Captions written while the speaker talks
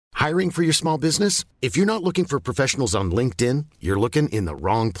Hiring for your small business? If you're not looking for professionals on LinkedIn, you're looking in the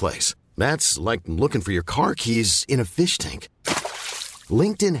wrong place. That's like looking for your car keys in a fish tank.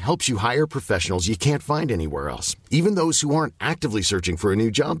 LinkedIn helps you hire professionals you can't find anywhere else, even those who aren't actively searching for a new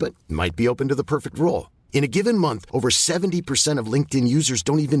job but might be open to the perfect role. In a given month, over 70% of LinkedIn users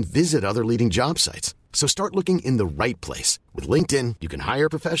don't even visit other leading job sites. So start looking in the right place. With LinkedIn, you can hire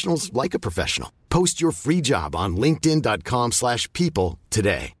professionals like a professional. Post your free job on linkedin.com/people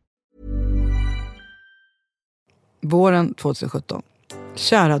today. Våren 2017.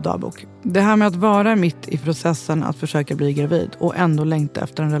 Kära dagbok. Det här med att vara mitt i processen att försöka bli gravid och ändå längta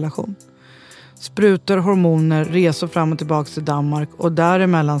efter en relation. Sprutor, hormoner, resor fram och tillbaka till Danmark och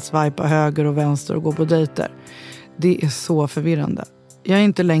däremellan swipa höger och vänster och gå på dejter. Det är så förvirrande. Jag är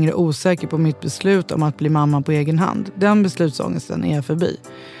inte längre osäker på mitt beslut om att bli mamma på egen hand. Den beslutsångesten är jag förbi.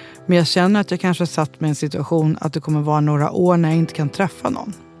 Men jag känner att jag kanske har satt mig i en situation att det kommer vara några år när jag inte kan träffa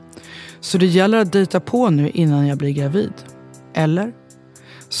någon. Så det gäller att dejta på nu innan jag blir gravid. Eller?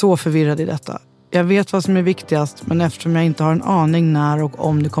 Så förvirrad i detta. Jag vet vad som är viktigast, men eftersom jag inte har en aning när och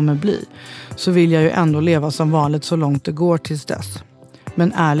om det kommer bli, så vill jag ju ändå leva som vanligt så långt det går tills dess.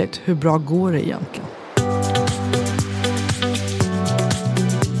 Men ärligt, hur bra går det egentligen?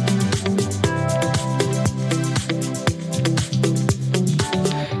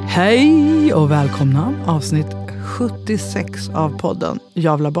 Hej och välkomna avsnitt 76 av podden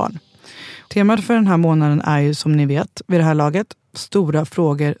Jävla barn. Temat för den här månaden är ju, som ni vet vid det här laget, stora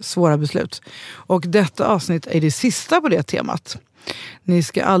frågor, svåra beslut. Och detta avsnitt är det sista på det temat. Ni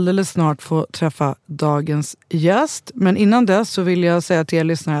ska alldeles snart få träffa dagens gäst. Men innan dess så vill jag säga till er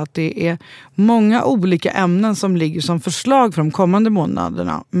lyssnare att det är många olika ämnen som ligger som förslag för de kommande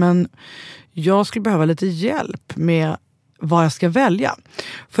månaderna. Men jag skulle behöva lite hjälp med vad jag ska välja.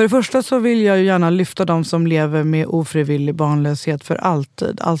 För det första så vill jag ju gärna lyfta de som lever med ofrivillig barnlöshet för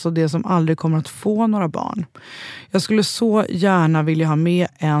alltid. Alltså det som aldrig kommer att få några barn. Jag skulle så gärna vilja ha med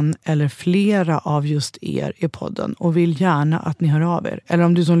en eller flera av just er i podden. Och vill gärna att ni hör av er. Eller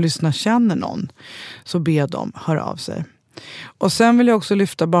om du som lyssnar känner någon, så be dem höra av sig. Och sen vill jag också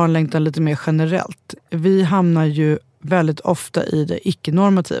lyfta barnlängtan lite mer generellt. Vi hamnar ju väldigt ofta i det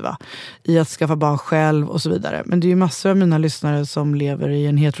icke-normativa. I att skaffa barn själv och så vidare. Men det är ju massor av mina lyssnare som lever i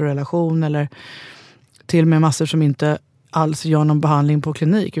en heterorelation. Eller till och med massor som inte alls gör någon behandling på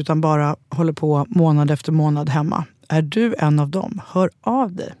klinik. Utan bara håller på månad efter månad hemma. Är du en av dem? Hör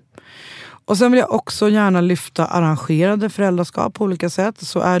av dig. Och sen vill jag också gärna lyfta arrangerade föräldraskap på olika sätt.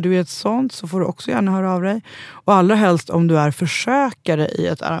 Så är du i ett sånt så får du också gärna höra av dig. Och allra helst om du är försökare i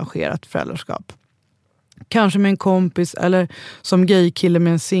ett arrangerat föräldraskap. Kanske med en kompis eller som gaykille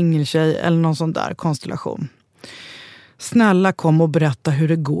med en singeltjej eller någon sån där konstellation. Snälla kom och berätta hur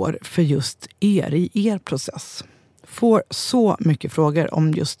det går för just er i er process. Får så mycket frågor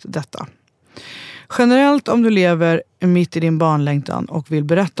om just detta. Generellt om du lever mitt i din barnlängtan och vill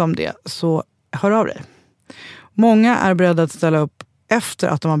berätta om det, så hör av dig. Många är beredda att ställa upp efter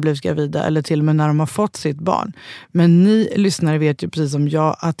att de har blivit gravida eller till och med när de har fått sitt barn. Men ni lyssnare vet ju precis som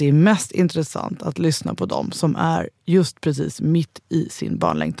jag att det är mest intressant att lyssna på dem som är just precis mitt i sin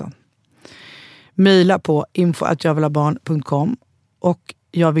barnlängtan. Maila på info@javlabarn.com och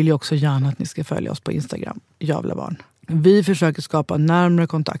jag vill ju också gärna att ni ska följa oss på Instagram, Javlabarn. Vi försöker skapa närmare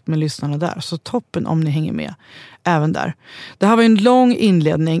kontakt med lyssnarna där, så toppen om ni hänger med även där. Det här var en lång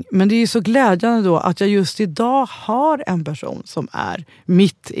inledning, men det är så glädjande då att jag just idag har en person som är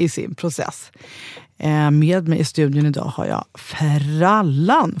mitt i sin process. Med mig i studion idag har jag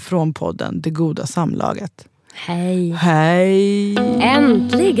Frallan från podden Det goda samlaget. Hej. Hej.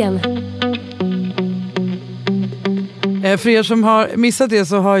 Äntligen. För er som har missat det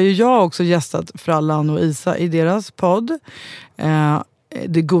så har ju jag också gästat Frallan och Isa i deras podd.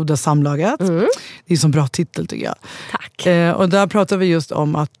 Det goda samlaget. Det är en så bra titel tycker jag. Tack. Och där pratar vi just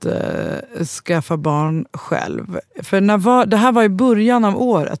om att skaffa barn själv. För det här var i början av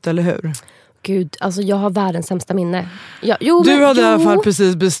året, eller hur? Gud, alltså jag har världens sämsta minne. Du hade i alla fall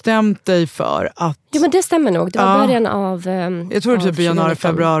precis bestämt dig för att... Jo, men det stämmer nog. Det var början av... jag tror typ i januari,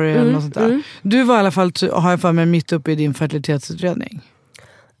 februari eller något sånt där. Du var i alla fall, har jag för mig, mitt uppe i din fertilitetsutredning.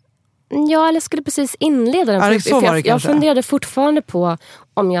 Ja, eller jag skulle precis inleda den. Jag funderade fortfarande på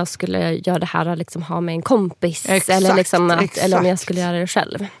om jag skulle göra det här, liksom ha med en kompis. Exakt, eller om jag skulle göra det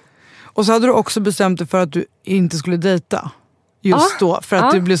själv. Och så hade du också bestämt dig för att du inte skulle dejta. Just då, för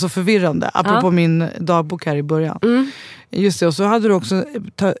att det blev så förvirrande. Apropå min dagbok här i början. Just det, och så hade du också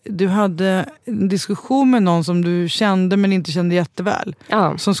du hade en diskussion med någon som du kände men inte kände jätteväl.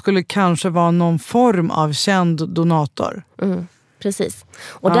 Som skulle kanske vara någon form av känd donator. precis.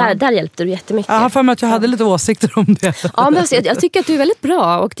 Och där hjälpte du jättemycket. Jag har för mig att jag hade lite åsikter om det. Ja, men alltså, jag tycker att du är väldigt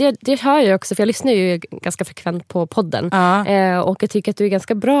bra. Och det hör jag också, för jag lyssnar ju ganska frekvent på podden. Och jag tycker att du är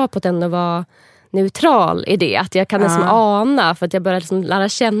ganska bra på att ändå vara neutral i det. Att jag kan liksom ana, för att jag börjar liksom lära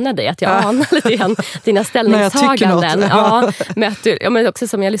känna dig, att jag anar lite grann dina ställningstaganden. Med att du, men också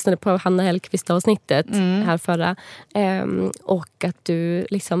som jag lyssnade på Hanna Hellquist avsnittet här förra. Och att du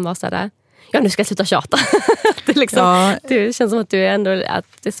liksom var sådär, nu ska jag sluta tjata. Det känns som att du ändå, att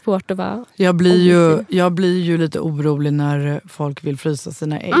det är svårt att vara... Jag blir ju lite orolig när folk vill frysa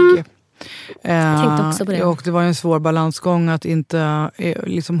sina ägg. Jag tänkte också på det. Och det var en svår balansgång att inte...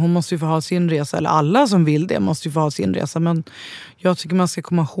 Liksom, hon måste ju få ha sin resa, eller alla som vill det måste ju få ha sin resa. Men jag tycker man ska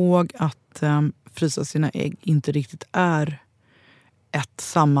komma ihåg att frysa sina ägg inte riktigt är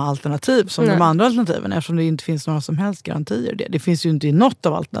samma alternativ som de andra alternativen, eftersom det inte finns några som helst garantier. Det finns ju inte i något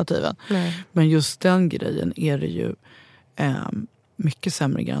av alternativen. Nej. Men just den grejen är det ju mycket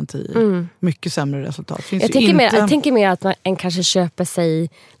sämre garantier. Mycket sämre resultat. Jag tänker mer att man kanske köper sig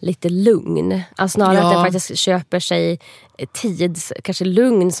lite lugn. Alltså snarare att den faktiskt köper sig kanske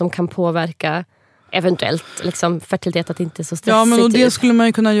lugn som kan påverka eventuellt liksom fertilitet, att inte är så stressigt. Ja, men och det skulle man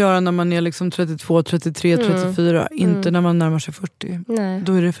ju kunna göra när man är liksom 32, 33, 34. Inte när man närmar sig 40. Nej.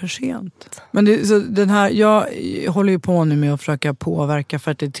 Då är det för sent. Men jag håller ju på nu med att försöka påverka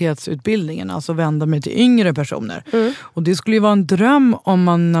fertilitetsutbildningen. Alltså vända mig till yngre personer. Och det skulle ju vara en dröm om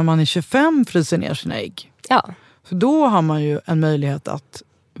man när man är 25 fryser ner sina ägg. Ja. För då har man ju en möjlighet att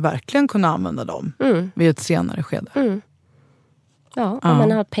verkligen kunna använda dem vid ett senare skede. Ja, om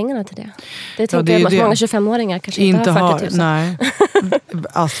man har pengarna till det. Det tänker jag att många 25-åringar kanske inte har 40 000. Nej,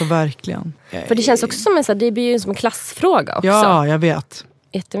 alltså verkligen. För det känns också som det blir ju som en klassfråga också. Ja, jag vet.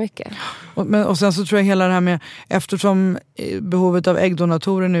 Jättemycket. Och sen så tror jag hela det här med, eftersom behovet av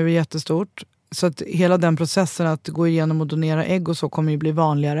äggdonatorer nu är jättestort, så att hela den processen att gå igenom och donera ägg och så kommer ju bli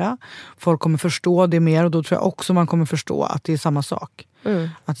vanligare. Folk kommer förstå det mer, och då tror jag också man kommer förstå att det är samma sak.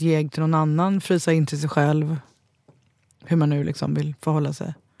 Att ge ägg till någon annan, frysa in till sig själv. Hur man nu liksom vill förhålla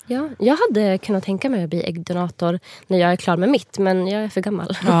sig. Ja, jag hade kunnat tänka mig att bli äggdonator när jag är klar med mitt, men jag är för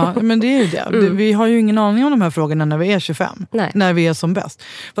gammal. Ja, men det är ju det. Vi har ju ingen aning om de här frågorna när vi är 25. Nej. När vi är som bäst.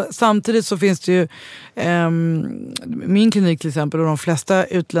 Samtidigt så finns det ju min klinik till exempel, och de flesta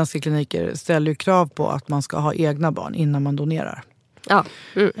utländska kliniker ställer ju krav på att man ska ha egna barn innan man donerar. Ja.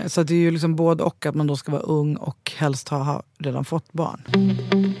 Så det är ju liksom både och, att man då ska vara ung och helst ha redan fått barn.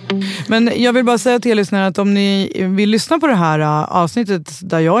 Men jag vill bara säga till er lyssnare att om ni vill lyssna på det här avsnittet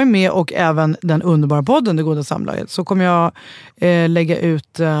där jag är med, och även den underbara podden Det goda samlaget, så kommer jag lägga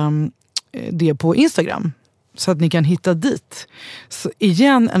ut det på Instagram så att ni kan hitta dit. Så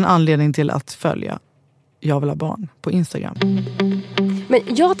igen en anledning till att följa Jag vill ha barn på Instagram. Men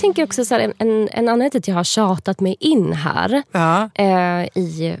jag tänker också så här, en anledning till att jag har tjatat mig in här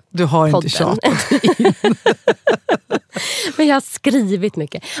i Du har podden. Inte tjatat in. Men jag har skrivit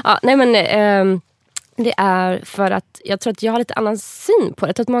mycket. Ja, nej men det är för att jag tror att jag har lite annan syn på det.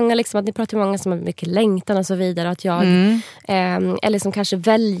 Jag tror att många liksom, att ni pratar med många som har mycket längtan och så vidare, att jag eller som kanske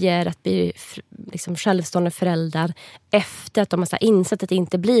väljer att bli liksom självstående föräldrar efter att de har så här insett att det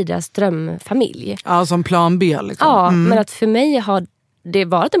inte blir deras drömfamilj. Ja, som plan B liksom. Ja, men att för mig har det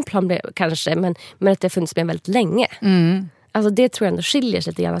varit en plan B kanske, men att det har funnits med väldigt länge. Alltså det tror jag ändå skiljer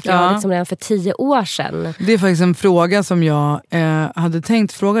sig lite grann. Att jag liksom redan för 10 år sedan. Det är faktiskt en fråga som jag hade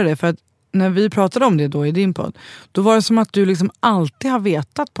tänkt fråga dig. För att när vi pratade om det då i din podd, då var det som att du liksom alltid har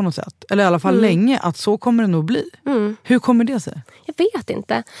vetat på något sätt, eller i alla fall länge, att så kommer det nog bli. Hur kommer det sig? Jag vet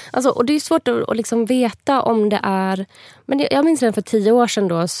inte. Alltså, och det är svårt att liksom veta om det är... Men jag minns redan för 10 år sedan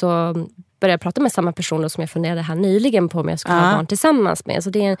då, så började jag prata med samma person då, som jag funderade här nyligen på om jag skulle ha barn tillsammans med. Så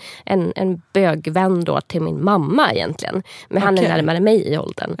det är en bögvän då till min mamma egentligen. Men han är närmare mig i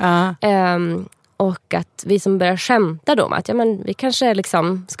åldern. Och att vi som börjar skämta då om att vi kanske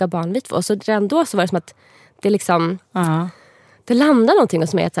liksom ska ha barn vid 2. Så redan då så var det som att det liksom... Det landar någonting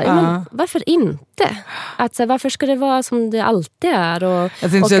hos mig att men varför inte? Att så här, varför ska det vara som det alltid är? Och,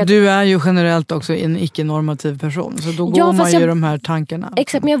 jag tänkte säga att du är ju generellt också en icke-normativ person. Så då går man ju de här tankarna.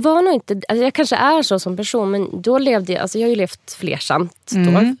 Exakt, men jag var nog inte... Alltså jag kanske är så som person, men då levde jag... Alltså jag har ju levt flersamt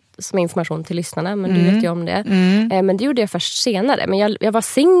då, som information till lyssnarna, men du vet ju om det. Men det gjorde jag först senare. Men jag var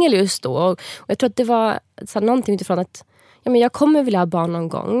singel just då, och jag tror att det var så här, någonting utifrån att jag kommer vilja ha barn någon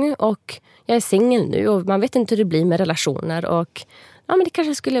gång, och jag är singel nu och man vet inte hur det blir med relationer, och men det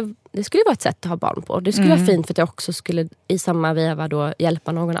kanske skulle vara ett sätt att ha barn på. Det skulle vara fint för att jag också skulle i samma veva då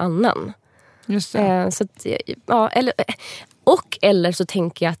hjälpa någon annan. Just det. Så att, eller så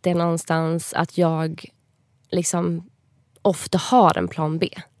tänker jag att det är någonstans att jag liksom ofta har en plan B.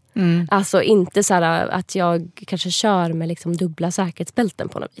 Alltså inte så här att jag kanske kör med liksom dubbla säkerhetsbälten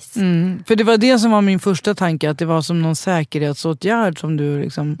på något vis. För det var det som var min första tanke, att det var som någon säkerhetsåtgärd som du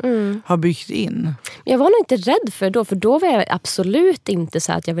liksom har byggt in. Jag var nog inte rädd för då var jag absolut inte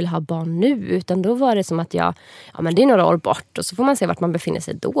så att jag vill ha barn nu, utan då var det som att men det är några år bort och så får man se vart man befinner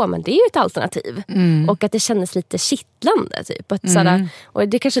sig då, men det är ju ett alternativ. Och att det kändes lite kittlande typ. Att sådär, och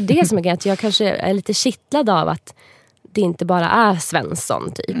det är kanske det som är grejen, att jag kanske är lite kittlad av att det inte bara är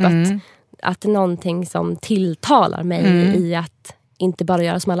Svensson typ. Att det är någonting som tilltalar mig i att inte bara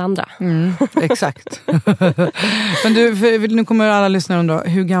göra som alla andra. Exakt. Men du, nu kommer alla lyssnare undra,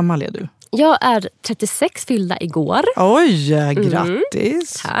 hur gammal är du? Jag är 36 fyllda igår. Oj,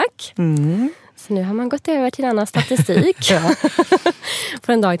 grattis. Tack. Så nu har man gått över till en annan statistik.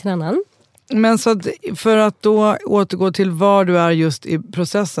 Från en dag till en annan. Men så att, för att då återgå till var du är just i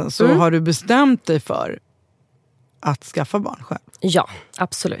processen, så har du bestämt dig för att skaffa barn själv? Ja,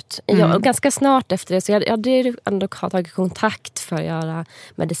 absolut. Och ganska snart efter det, så jag hade ändå tagit kontakt för att göra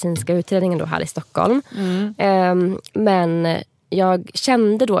medicinska utredningen då här i Stockholm. Men jag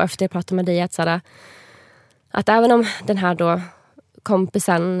kände då efter jag pratade med dig att även om den här då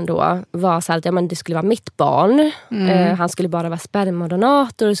kompisen då var så att det skulle vara mitt barn. Han skulle bara vara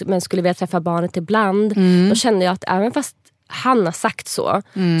spermadonator, men skulle vilja träffa barnet ibland. Då kände jag att även fast han har sagt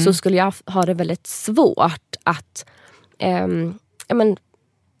så skulle jag ha det väldigt svårt att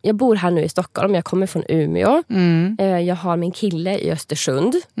jag bor här nu i Stockholm, jag kommer från Umeå. Jag har min kille i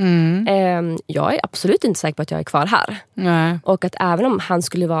Östersund. Jag är absolut inte säker på att jag är kvar här. Nej. Och att även om han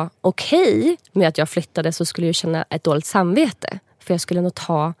skulle vara okej med att jag flyttade, så skulle jag känna ett dåligt samvete. För jag skulle nog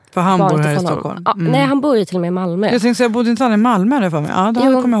ta för han bor här i Stockholm? Ja, nej, han bor ju till och med i Malmö. Jag tänkte säga, jag bodde inte han i Malmö där för mig. Ja,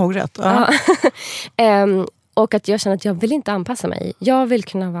 då kommer jag ihåg rätt. Ja. Och att jag känner att jag vill inte anpassa mig. Jag vill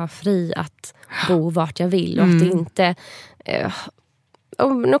kunna vara fri att bo vart jag vill. Och att det inte...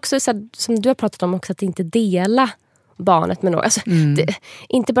 och också så, som du har pratat om också, att inte dela barnet med någon. Alltså,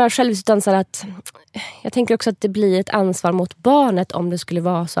 inte bara själv, utan så att... Jag tänker också att det blir ett ansvar mot barnet om det skulle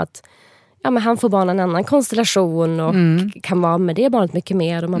vara så att men han får barn en annan konstellation och kan vara med det barnet mycket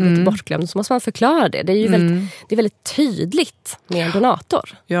mer, och man blir lite bortglömd, så måste man förklara det. Det är ju väldigt tydligt med en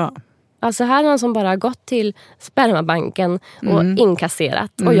donator. Ja. Alltså här är någon som bara har gått till spermabanken och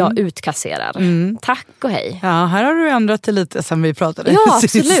inkasserat och jag utkasserar. Tack och hej. Ja, här har du ändrat det lite sen vi pratade. Ja,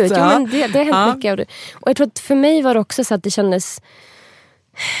 absolut. Ja, men det har hänt mycket. Och jag tror att för mig var det också så att det kändes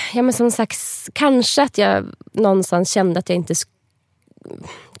som sagt, kanske att jag någonstans kände att jag inte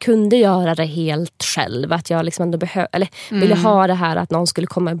kunde göra det helt själv, att jag liksom ändå ville ha det här att någon skulle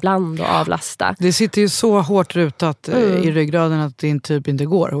komma ibland och avlasta. Det sitter ju så hårt rutat i ryggraden att det typ inte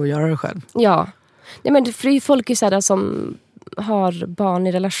går att göra det själv. Ja. Nej, men för det är ju folk som har barn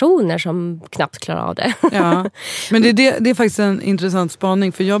i relationer som knappt klarar av det. Ja. Men det är faktiskt en intressant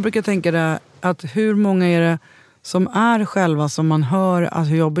spaning, för jag brukar tänka det, att hur många är det som är själva som man hör att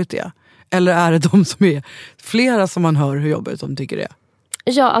hur jobbigt det är? Eller är det de som är flera som man hör hur jobbigt de tycker det är?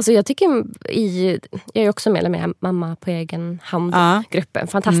 Ja, alltså jag tycker jag är också med mamma på egen hand-gruppen.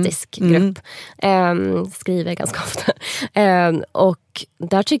 Fantastisk grupp. Skriver ganska ofta. Och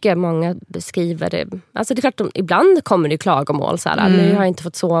där tycker jag många beskriver det. Alltså det är klart, ibland kommer det klagomål. Nu har jag inte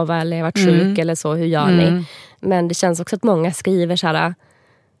fått sova eller jag har varit sjuk eller så. Hur gör ni? Men det känns också att många skriver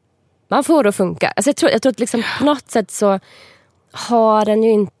man får det att funka. Alltså jag tror att liksom på något sätt så har den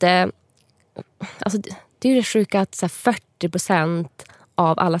ju inte... Alltså det är ju det sjuka att 40%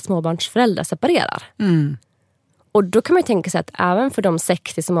 av alla småbarnsföräldrar separerar. Och då kan man ju tänka sig att även för de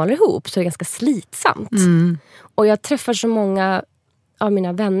 60 som håller ihop så är det ganska slitsamt. Och jag träffar så många av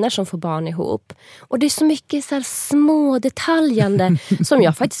mina vänner som får barn ihop. Och det är så mycket små detaljande som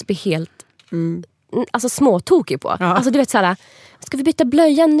jag faktiskt blir helt småtokig på. Ja. Alltså du vet ska vi byta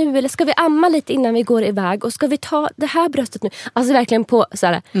blöja nu eller ska vi amma lite innan vi går iväg? Och ska vi ta det här bröstet nu? Alltså verkligen på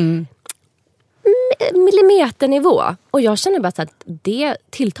millimeternivå. Och jag känner bara att det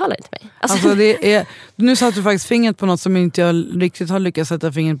tilltalar inte mig. Alltså nu satte du faktiskt fingret på något som inte jag riktigt har lyckats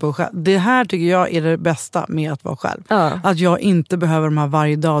sätta fingret på själv. Det här tycker jag är det bästa med att vara själv. Att jag inte behöver de här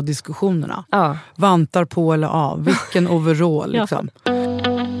varje dag diskussionerna. Vantar på eller av. Vilken overall liksom.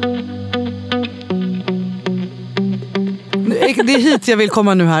 Det är hit jag vill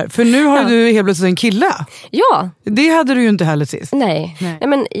komma nu här. För nu har du helt plötsligt en kille. Ja. Det hade du ju inte heller sist. Nej,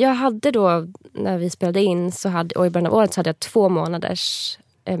 men jag hade då, när vi spelade in och i början av året så hade jag 2 månaders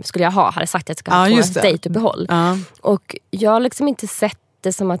hade sagt att jag ska ha 2 månaders dejtuppehåll. Och jag har liksom inte sett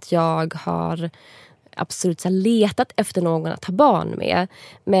det som att jag har absolut letat efter någon att ha barn med.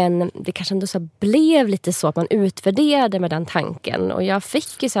 Men det kanske ändå blev lite så att man utvärderade med den tanken. Och jag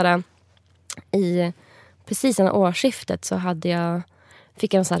fick ju precis innan årsskiftet så hade jag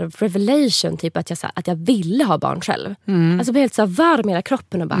fick jag en sån här revelation typ att jag ville ha barn själv. Alltså jag blev helt så här varm i hela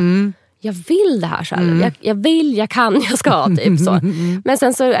kroppen och bara jag vill det här själv. Jag vill, jag kan, jag ska typ så. Men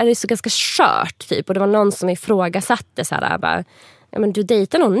sen så är det så ganska skört typ, och det var någon som ifrågasatte så här bara, ja men du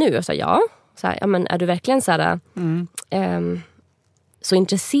dejtar någon nu? Och så ja. Så här, ja men är du verkligen så här så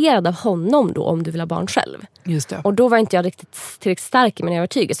intresserad av honom då om du vill ha barn själv? Just det. Och då var inte jag riktigt tillräckligt stark i min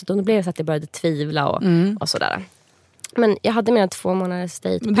övertygelse. Då blev det så att jag började tvivla och sådär. Men jag hade mina 2 månaders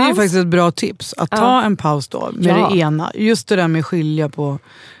dejtpaus. Det är faktiskt ett bra tips. Att ta en paus då med det ena. Just det där med skilja på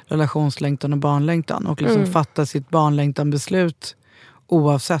relationslängtan och barnlängtan. Och liksom fatta sitt barnlängtan-beslut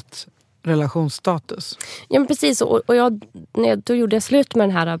oavsett relationsstatus. Ja men precis. Och då gjorde jag slut med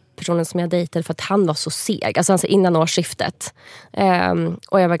den här personen som jag dejtade för att han var så seg. Alltså innan årsskiftet.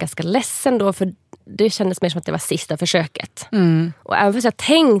 Och jag var ganska ledsen då, för det kändes mer som att det var sista försöket. Och även fast jag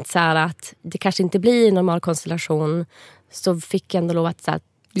tänkt så här att det kanske inte blir en normal konstellation, så fick jag ändå lov att så här,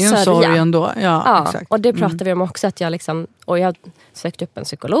 det är en sorg ändå. Ja, exakt. Och det pratade vi om också, att jag liksom, och jag sökte upp en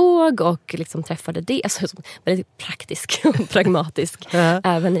psykolog och liksom träffade det, alltså väldigt praktisk och pragmatisk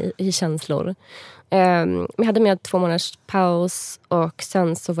även i känslor. Jag hade med 2 månaders paus och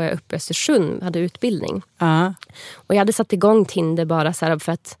sen så var jag uppe i Östersund, hade utbildning. Och jag hade satt igång Tinder bara så här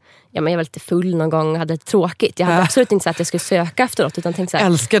för att jag var lite full någon gång och hade tråkigt. Jag hade absolut inte sagt att jag skulle söka efter något, utan tänkte så här,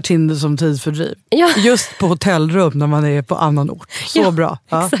 älskar Tinder som tidsfördriv. Ja. Just på hotellrum när man är på annan ort. Så bra.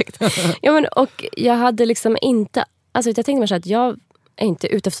 Ja. Exakt. Ja, men, och jag hade liksom inte, alltså jag tänkte mig så att jag är inte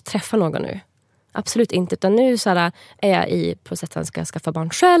ute efter att träffa någon nu. Absolut inte, utan nu så här, är jag i processen, ska jag skaffa barn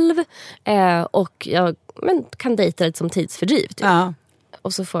själv och jag kan dejta det som tidsfördriv typ.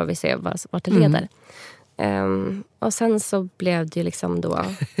 Och så får vi se vart det leder. Och sen så blev det ju liksom då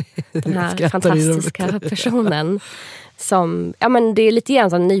den här fantastiska personen som, ja men det är lite grann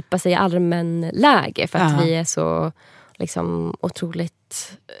så att nypa sig i allmän läge, för att vi är så liksom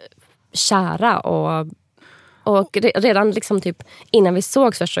otroligt kära och redan liksom typ innan vi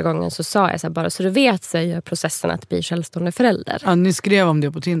sågs första gången så sa jag så här, bara så du vet så är processen att bli självstående förälder. Ja, ni skrev om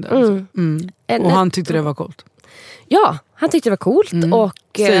det på Tinder. Och han tyckte det var coolt. Ja, han tyckte det var coolt. Och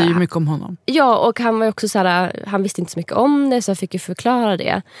säger ju mycket om honom. Ja, och han var också så här, han visste inte så mycket om det, så jag fick ju förklara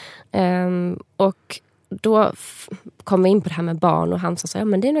det. Och då kom vi in på det här med barn, och han sa så här, ja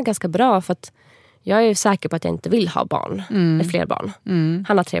men det är nog ganska bra, för att jag är säker på att jag inte vill ha barn. Fler barn.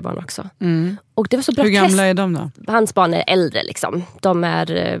 Han har 3 barn också. Och det var så bra. Hur gamla är de då? Hans barn är äldre liksom. De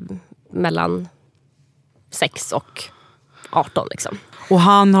är mellan 6 och 18 liksom. Och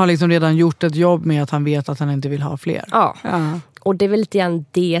han har liksom redan gjort ett jobb med att han vet att han inte vill ha fler. Ja. Och det är väl lite grann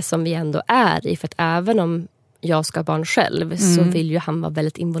det som vi ändå är i. För att även om jag ska ha barn själv så vill ju han vara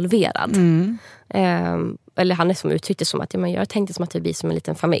väldigt involverad. Eller han är som uttryckte som att jag tänkte som att det blir som en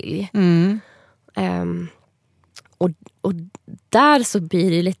liten familj. Och där så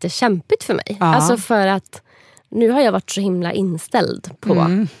blir det lite kämpigt för mig. Alltså för att nu har jag varit så himla inställd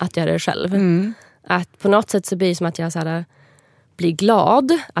på att göra det själv. Att på något sätt så blir det som att jag så här, blir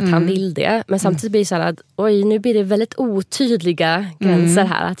glad att han vill det. Men samtidigt blir det så här att oj, nu blir det väldigt otydliga gränser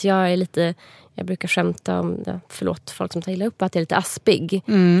här. Att jag är lite, jag brukar skämta om, förlåt folk som tar illa upp, att jag är lite aspig.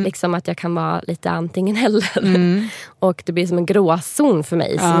 Liksom att jag kan vara lite antingen eller. Och det blir som en gråzon för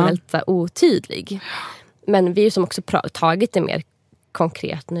mig som är väldigt otydlig. Men vi har ju som också tagit det mer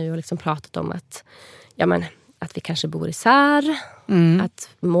konkret nu och liksom pratat om att att vi kanske bor isär. Att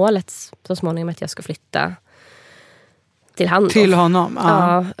målet så småningom är att jag ska flytta till honom.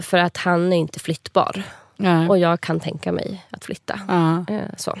 Ja, för att han är inte flyttbar. Och jag kan tänka mig att flytta.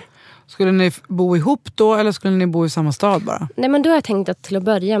 Så. Skulle ni bo ihop då, eller skulle ni bo i samma stad bara? Nej, men då har jag tänkt att till att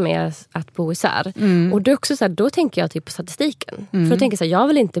börja med att bo isär. Och det är också så här, då tänker jag typ på statistiken. För då tänker jag så här, jag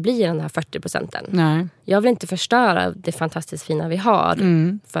vill inte bli den här 40%. Nej. Jag vill inte förstöra det fantastiskt fina vi har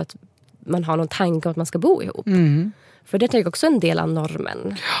för att man har någon tanke om att man ska bo ihop. För det är också en del av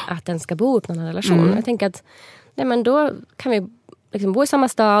normen. Att den ska bo upp i någon relation. Jag tänker att nej, men då kan vi liksom bo i samma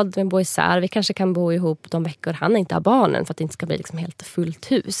stad, men bo isär. Vi kanske kan bo ihop de veckor han inte har barnen, för att det inte ska bli liksom helt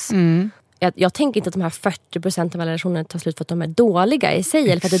fullt hus. Jag tänker inte att de här 40% av relationerna tar slut för att de är dåliga i sig.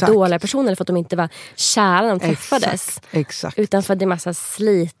 Eller för att det är dåliga personer, eller för att de inte var kära när de träffades. Exakt. Utan för att det är massa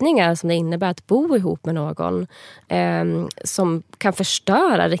slitningar som det innebär att bo ihop med någon som kan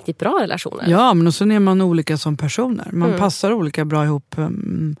förstöra riktigt bra relationer. Ja, men och så är man olika som personer. Man passar olika bra ihop.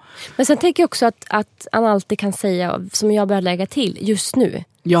 Men sen tänker jag också att han alltid kan säga, som jag börjar lägga till, just nu.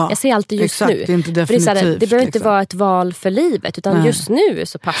 Ja, jag säger alltid just exakt, nu. det är inte definitivt. För det behöver inte vara ett val för livet, utan just nu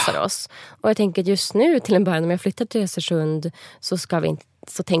så passar det oss. Och jag tänker att just nu till en början, om jag flyttar till Östersund, så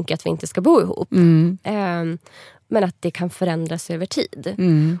tänker jag att vi inte ska bo ihop. Men att det kan förändras över tid.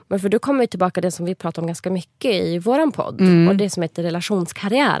 Men för då kommer vi tillbaka till det som vi pratar om ganska mycket i våran podd. Och det som heter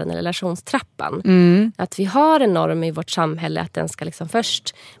relationskarriären eller relationstrappan. Att vi har en norm i vårt samhälle att den ska liksom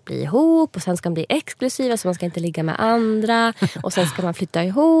först bli ihop. Och sen ska man bli exklusiv. Så man ska inte ligga med andra. Och sen ska man flytta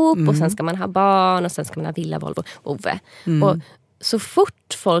ihop. Och sen ska man ha barn. Och sen ska man ha villa, Volvo, Ove. Och så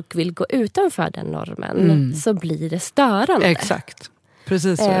fort folk vill gå utanför den normen så blir det störande. Exakt.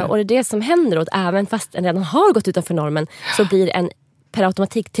 Precis så. Och det är det som händer. Och även fast den redan har gått utanför normen så blir en per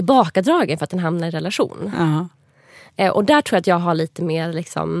automatik tillbakadragen för att den hamnar i relation. Och där tror jag att jag har lite mer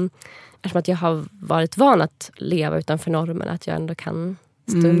liksom, eftersom att jag har varit van att leva utanför normen, att jag ändå kan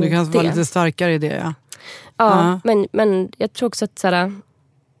stå emot du kan vara lite starkare i det, men jag tror också att såhär,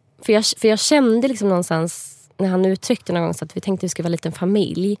 för jag kände liksom någonstans när han uttryckte någon gång så att vi tänkte att vi skulle vara en liten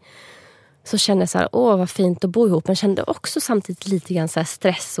familj, så kände jag så här, vad fint att bo ihop, men kände också samtidigt lite grann så här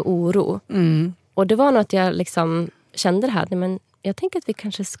stress och oro. Och det var nog att jag liksom kände det här, nej, men jag tänker att vi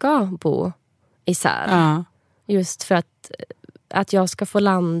kanske ska bo isär. Just för att jag ska få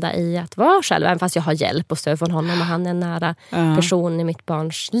landa i att vara själv, även fast jag har hjälp och stöd från honom och han är en nära person i mitt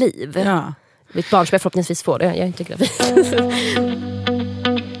barns liv. Mitt barn som jag förhoppningsvis får, jag är inte gravid.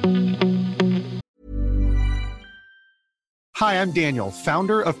 Hi, I'm Daniel,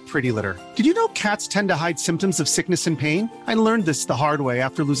 founder of Pretty Litter. Did you know cats tend to hide symptoms of sickness and pain? I learned this the hard way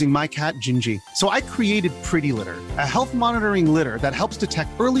after losing my cat, Gingy. So I created Pretty Litter, a health monitoring litter that helps detect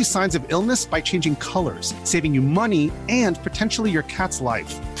early signs of illness by changing colors, saving you money and potentially your cat's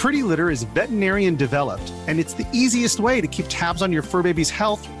life. Pretty Litter is veterinarian developed, and it's the easiest way to keep tabs on your fur baby's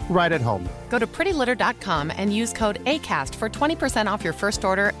health right at home. Go to prettylitter.com and use code ACAST for 20% off your first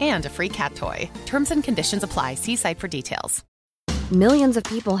order and a free cat toy. Terms and conditions apply. See site for details. Millions of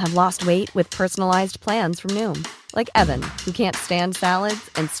people have lost weight with personalized plans from Noom. Like Evan, who can't stand salads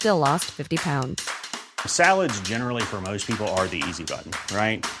and still lost 50 pounds. Salads generally for most people are the easy button,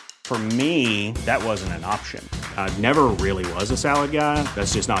 right? For me, that wasn't an option. I never really was a salad guy.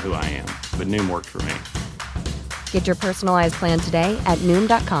 That's just not who I am. But Noom worked for me. Get your personalized plan today at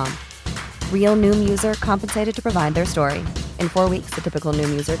Noom.com. Real Noom user compensated to provide their story. In 4 weeks, the typical Noom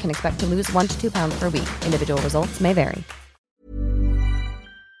user can expect to lose 1 to 2 pounds per week. Individual results may vary.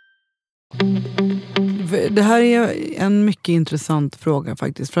 Det här är en mycket intressant fråga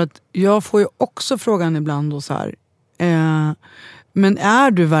faktiskt. För att jag får ju också frågan ibland då så här. Men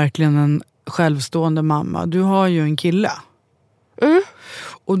är du verkligen en självstående mamma? Du har ju en kille.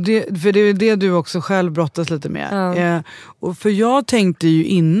 Och för det är det du också själv brottas lite med. Och för jag tänkte ju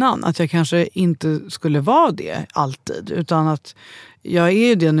innan att jag kanske inte skulle vara det alltid. Utan att jag är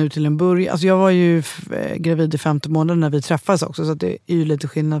ju det nu till en början. Alltså jag var ju gravid i 5:e månaden när vi träffades också. Så att det är ju lite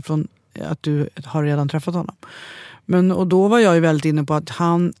skillnad från att du har redan träffat honom. Och då var jag ju väldigt inne på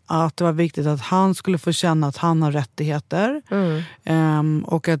att det var viktigt att han skulle få känna att han har rättigheter.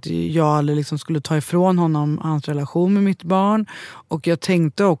 Och att jag aldrig liksom skulle ta ifrån honom hans relation med mitt barn. Och jag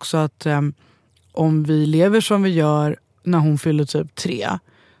tänkte också att om vi lever som vi gör när hon fyller typ 3,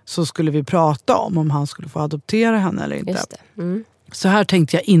 så skulle vi prata om han skulle få adoptera henne eller inte. Just det. Så här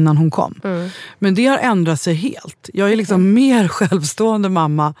tänkte jag innan hon kom. Men det har ändrat sig helt. Jag är liksom mer självstående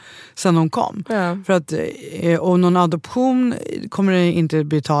mamma sen hon kom. För att, och någon adoption kommer det inte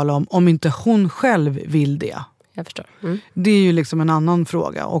bli tal om inte hon själv vill det. Jag förstår. Det är ju liksom en annan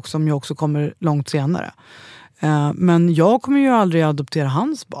fråga och som jag också kommer långt senare. Men jag kommer ju aldrig adoptera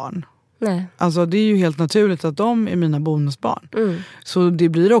hans barn. Nej. Alltså det är ju helt naturligt att de är mina bonusbarn. Så det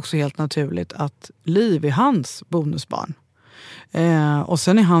blir också helt naturligt att Liv är hans bonusbarn. Och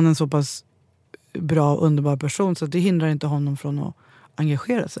sen är han en så pass bra och underbar person så att det hindrar inte honom från att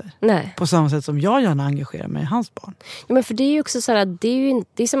engagera sig. Nej. På samma sätt som jag gärna engagerar mig i hans barn. Ja, men för det är ju också så här,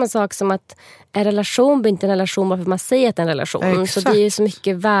 det är samma sak som att en relation blir inte en relation bara för att man säger att det är en relation. Exakt. Så det är ju så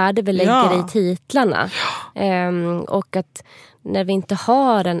mycket värde vi lägger i titlarna. Och att när vi inte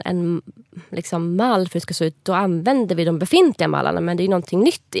har en liksom mall för hur det ska se ut, då använder vi de befintliga mallarna. Men det är ju någonting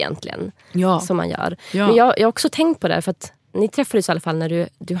nytt egentligen som man gör. Men jag har också tänkt på det, för att ni träffades i alla fall när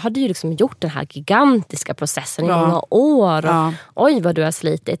du hade ju liksom gjort den här gigantiska processen i många år. Och, oj vad du har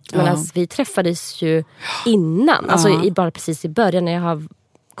slitit. Men alltså, vi träffades ju innan. Alltså bara precis i början när jag har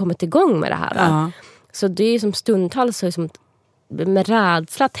kommit igång med det här. Så det är ju som stundtals så som med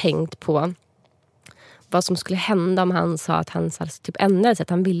rädsla tänkt på vad som skulle hända om han sa att han så här, typ ändrade sig, att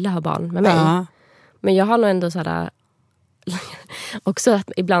han ville ha barn med mig. Men jag har nog ändå så här också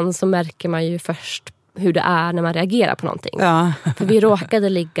att ibland så märker man ju först hur det är när man reagerar på någonting. För vi råkade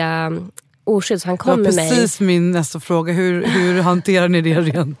ligga oskyldigt, så han kom med mig. Precis min nästa fråga. Hur hanterar ni det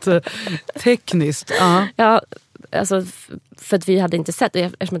rent tekniskt? Ja, alltså för att vi hade inte sett,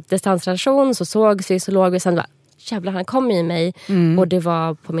 eftersom att distansrelation så sågs vi, så låg vi, sen bara jävlar, han kom i mig. Och det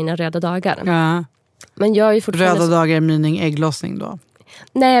var på mina röda dagar. Ja. Men jag är ju fortfarande... Röda dagar, mening ägglossning då?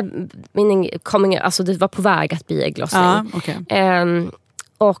 Nej, alltså det var på väg att bli ägglossning. Okay.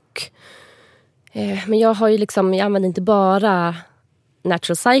 Men jag har ju liksom, jag använder inte bara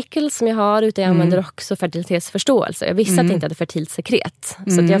natural cycle som jag har, utan jag använder också fertilitetsförståelse. Jag visste att jag inte hade fertilt sekret.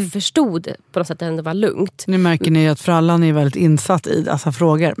 Så att jag förstod på något sätt att det ändå var lugnt. Nu märker ni att Frallan är väldigt insatt i dessa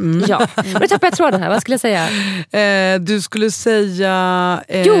frågor. Ja, men då tappade jag tråden här. Vad skulle jag säga? Du skulle säga...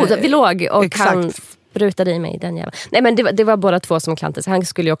 Jo, vi låg och exakt. han brutade i mig den jäveln. Nej, men det var båda två som klantade. Så han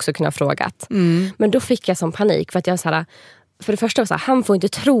skulle ju också kunna ha frågat. Men då fick jag sån panik för att jag så här... För det första var så här, han får inte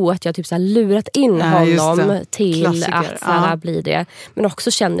tro att jag typ så här lurat in honom till klassiker. Att så här, bli det. Men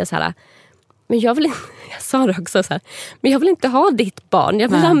också kände jag så här, men jag sa det också så här, men jag vill inte ha ditt barn, jag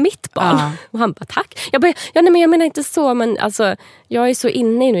vill ha mitt barn. Och han bara, tack. Jag bara, nej men jag menar inte så, men alltså, jag är så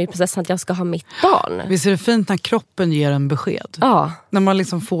inne nu i processen att jag ska ha mitt barn. Visst är det fint när kroppen ger en besked? Ja. När man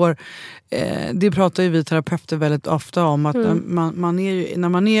liksom får, det pratar ju vi terapeuter väldigt ofta om, att när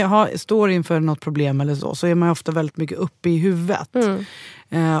man står inför något problem eller så är man ofta väldigt mycket uppe i huvudet.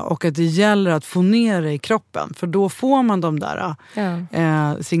 Och att det gäller att få ner det i kroppen, för då får man de där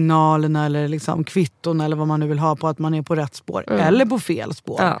signalerna eller liksom kvitton eller vad man nu vill ha på att man är på rätt spår eller på fel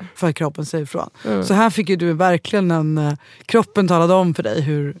spår för att kroppen säger ifrån. Så här fick ju du verkligen kroppen talade om för dig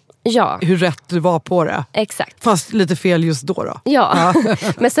hur rätt du var på det. Exakt. Fast lite fel just då. Ja,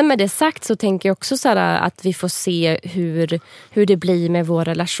 men sen med det sagt så tänker jag också så här, att vi får se hur det blir med vår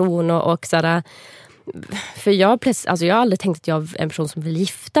relation och så här, för jag har aldrig tänkt att jag är en person som vill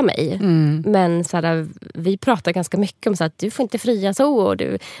gifta mig. Men så här, vi pratar ganska mycket om så att du får inte fria så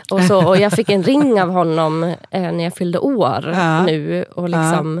och jag fick en ring av honom när jag fyllde år nu och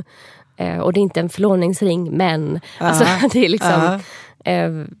liksom och det är inte en förlovningsring, men alltså det är liksom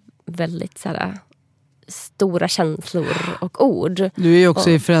väldigt så här, stora känslor och ord. Du är ju också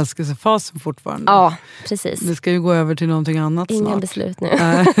i förälskelsefasen fortfarande. Ja, precis. Det ska ju gå över till någonting annat Inga snart. beslut nu.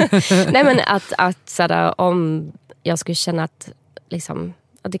 Nej, men att sådär, om jag skulle känna att liksom,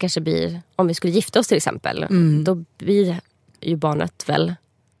 att det kanske blir, om vi skulle gifta oss till exempel, då blir ju barnet väl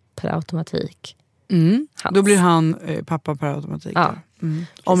per automatik hans. Då blir han pappa per automatik. Ja,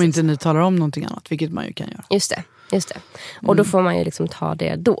 om inte ni talar om någonting annat, vilket man ju kan göra. Just det. Och då får man ju liksom ta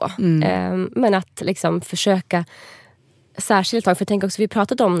det då. Men att liksom försöka särskilt tag, för jag tänker också, vi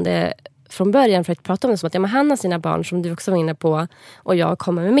pratat om det från början, för att prata om det som att han har sina barn som du också var inne på, och jag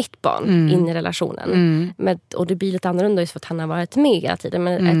kommer med mitt barn in i relationen. Och det blir lite annorlunda just för att han har varit med hela tiden.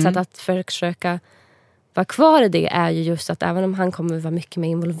 Men ett sätt att försöka vara kvar i det är ju just att även om han kommer vara mycket mer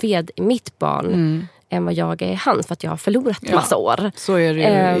involverad i mitt barn än vad jag är i hans, för att jag har förlorat massa år. Så är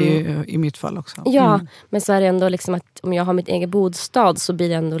det i mitt fall också. Ja, men så är det ändå liksom att om jag har mitt egen bostad så blir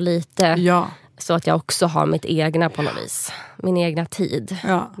det ändå lite så att jag också har mitt egna på något vis. Min egna tid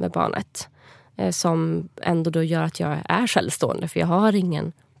med barnet. Som ändå då gör att jag är självstående, för jag har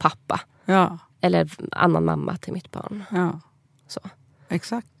ingen pappa. Eller annan mamma till mitt barn. Så.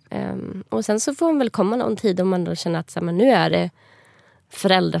 Exakt. Och sen så får man väl komma någon tid om man då känner att så här, men nu är det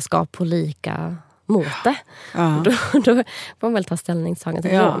föräldraskap på lika måte. Då får man väl ta ställning till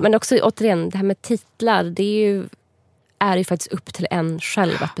det. Men också återigen, det här med titlar, det är ju faktiskt upp till en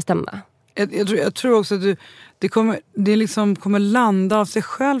själv att bestämma. Jag tror också att det liksom kommer landa av sig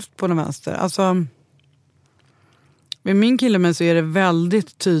självt på den vänster. Alltså, med min kille med så är det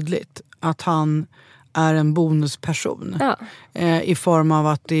väldigt tydligt att han är en bonusperson. I form av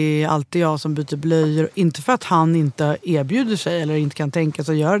att det är alltid jag som byter blöjor. Inte för att han inte erbjuder sig eller inte kan tänka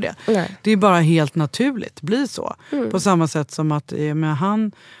sig att göra det. Nej. Det är bara helt naturligt, det blir så. På samma sätt som att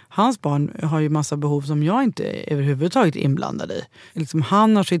hans barn har ju massa behov som jag inte är överhuvudtaget inblandad i. Liksom,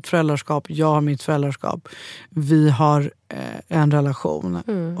 han har sitt föräldraskap, jag har mitt föräldraskap. Vi har en relation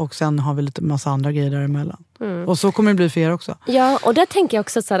och sen har vi lite massa andra grejer däremellan. Och så kommer det bli för er också. Ja, och där tänker jag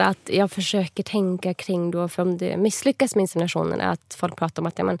också så att jag försöker tänka kring då, för om det misslyckas med inseminationen, att folk pratar om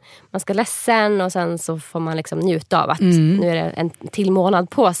att man ska ledsen och sen så får man liksom njuta av att nu är det en till månad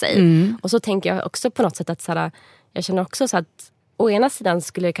på sig. Och så tänker jag också på något sätt att så här, jag känner också så att å ena sidan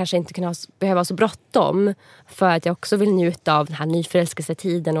skulle jag kanske inte kunna behöva så bråttom, för att jag också vill njuta av den här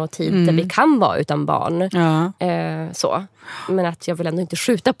nyförälskelsetiden och tid där vi kan vara utan barn. Så. Men att jag vill ändå inte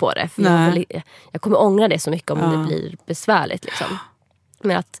skjuta på det, för jag kommer ångra det så mycket om det blir besvärligt liksom.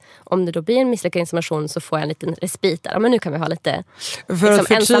 Men att om det då blir en misslyckad insemination så får jag en liten respit där. Men nu kan vi ha lite för att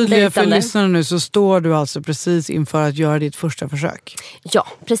förtydliga för lyssnarna nu, så står du alltså precis inför att göra ditt första försök. Ja,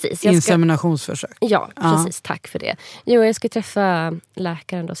 precis. Inseminationsförsök. Ja, precis. Tack för det. Jo, jag ska träffa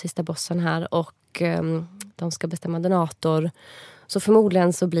läkaren då, sista bossen här, och de ska bestämma donator. Så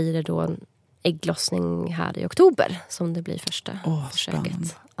förmodligen så blir det då ägglossning här i oktober som det blir första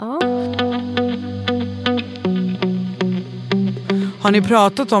försöket. Ja. Har ni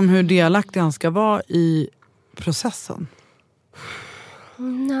pratat om hur delaktig han ska vara i processen?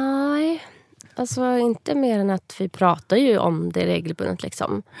 Nej, alltså inte mer än att vi pratar ju om det regelbundet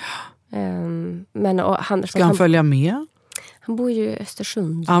liksom. Men ska han följa med? Han bor ju i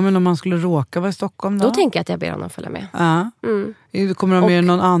Östersund. Ja, men om man skulle råka vara i Stockholm då? Då tänker jag att jag ber honom följa med. Ja. Kommer de med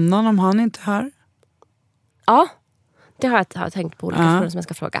någon annan om han inte är här? Ja, det har jag tänkt på olika frågor som jag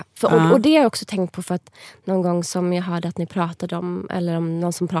ska fråga. Och det har jag också tänkt på för att någon gång som jag hörde att ni pratade om, eller om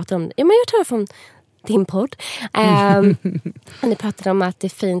någon som pratade om, ja men jag tror det från din podd. Ni pratade om att det är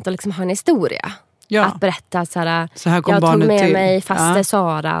fint att liksom ha en historia. Ja. Att berätta så här jag tog med mig faster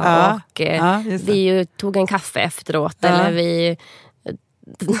Sara och vi tog en kaffe efteråt eller vi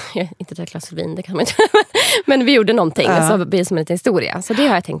inte ett glas vin, det kan man inte. Men vi gjorde någonting så det blir som en liten historia. Så det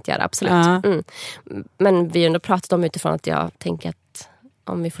har jag tänkt göra, absolut. Men vi har ändå pratat om utifrån att jag tänker att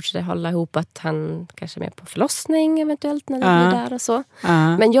om vi fortsätter hålla ihop att han kanske är med på förlossning eventuellt när det blir där och så.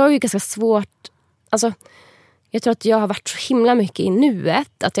 Men jag är ju ganska svårt, alltså jag tror att jag har varit så himla mycket i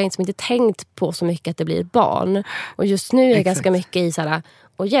nuet att jag inte tänkt på så mycket att det blir barn. Och just nu är jag ganska mycket i så här,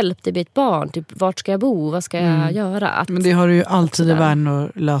 och hjälp, det blir ett barn. Typ, vart ska jag bo? Vad ska jag göra? Men det har du ju alltid i världen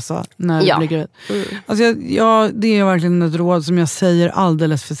att lösa när du blir gravid. Alltså det är verkligen ett råd som jag säger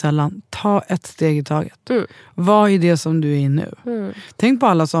alldeles för sällan. Ta ett steg i taget. Vad är det som du är i nu? Tänk på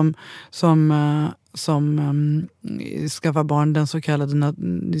alla som skaffar barn den så kallade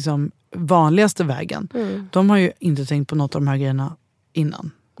liksom, vanligaste vägen. De har ju inte tänkt på något av de här grejerna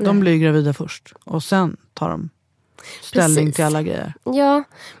innan. De blir gravida först. Och sen tar de ställning till alla grejer. Ja, men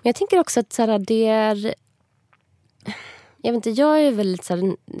jag tänker också att så här, det är... Jag vet inte, jag är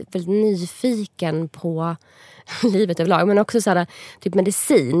väldigt nyfiken på livet överlag. Men också så här, typ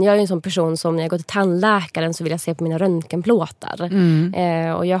medicin. Jag är en sån person som när jag går till tandläkaren så vill jag se på mina röntgenplåtar.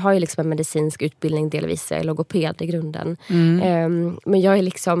 Och jag har ju liksom en medicinsk utbildning delvis. Jag är logoped i grunden. Men jag är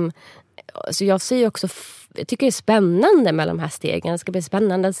liksom... Så jag ser ju också... Jag tycker det är spännande med de här stegen. Det ska bli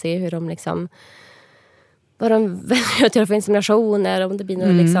spännande att se hur de liksom... Vad de väljer att göra för inseminationer, om det blir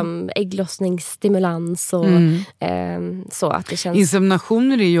någon liksom ägglossningsstimulans och så att det känns...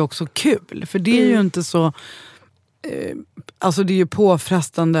 Inseminationer är ju också kul, för det är ju inte så... Alltså det är ju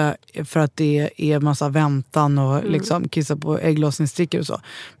påfrestande för att det är massa väntan och liksom kissa på ägglossningsstickor och så.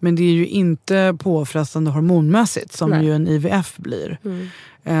 Men det är ju inte påfrestande hormonmässigt som ju en IVF blir.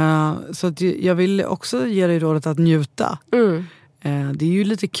 Så att jag vill också ge dig rådet att njuta. Det är ju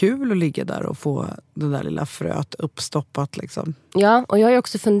lite kul att ligga där och få det där lilla fröet uppstoppat liksom. Ja, och jag har ju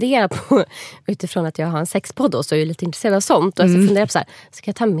också funderat på, utifrån att jag har en sexpodd då, så är jag lite intresserad av sånt. Och jag funderar på så här, ska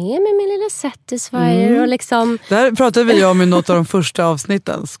jag ta med mig min lilla Satisfyer och liksom... Där pratade vi om i något av de första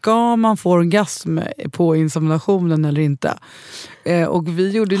avsnitten. Ska man få orgasm på inseminationen eller inte? Och vi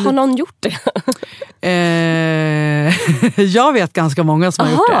gjorde har någon gjort det? Jag vet ganska många som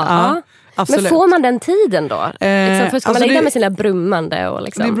har gjort det. Ja. Absolut. Men får man den tiden då? Liksom, för ska man lägga med sina brummande? Och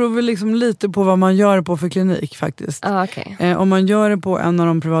liksom... Det beror väl liksom lite på vad man gör på för klinik faktiskt. Okay. Om man gör det på en av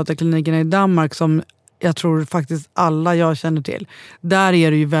de privata klinikerna i Danmark som jag tror faktiskt alla jag känner till. Där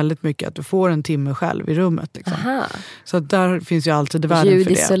är det ju väldigt mycket att du får en timme själv i rummet. Liksom. Så att där finns ju alltid världen för det.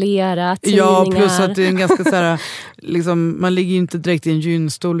 Ljudisolerat, tidningar. Ja, plus att det är en ganska så här, liksom, man ligger ju inte direkt i en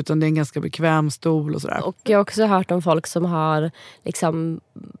gynstol utan det är en ganska bekväm stol och sådär. Och jag har också hört om folk som har liksom...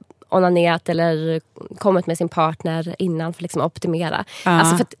 onanerat eller kommit med sin partner innan för liksom att optimera.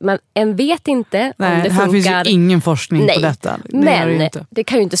 Alltså för att en vet inte om det funkar. Här finns ju ingen forskning på detta. Men det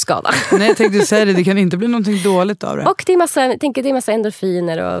kan ju inte skada. Nej, jag tänkte säga det kan inte bli någonting dåligt av det. Och det är massa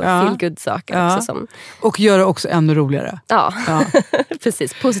endorfiner och feel good saker också som... Och gör det också ännu roligare. Ja.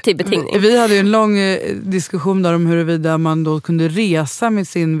 Precis, positiv betingning. Vi hade ju en lång diskussion där om huruvida man då kunde resa med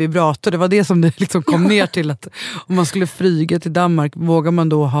sin vibrator. Det var det som det liksom kom ner till, att om man skulle flyga till Danmark, vågar man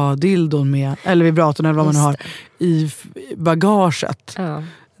då ha dildon med, eller vibratorn eller vad man har i bagaget.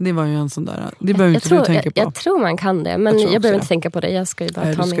 Det var ju en sån där. Det behöver inte du tänka på. Jag tror man kan det, men jag behöver inte tänka på det. Jag ska ju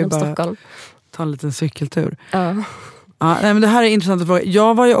bara ta mig inom Stockholm. Ta en liten cykeltur. Nej, men det här är en intressant fråga.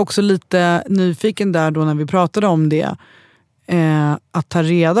 Jag var ju också lite nyfiken där då när vi pratade om det. Att ta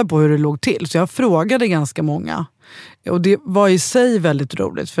reda på hur det låg till. Så jag frågade ganska många. Och det var i sig väldigt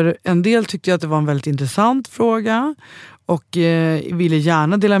roligt. För en del tyckte att det var en väldigt intressant fråga. Och ville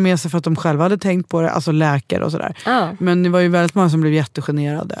gärna dela med sig för att de själva hade tänkt på det. Alltså läkare och sådär. Men det var ju väldigt många som blev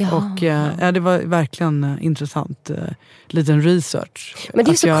jättegenerade. Och det var verkligen intressant liten research. Men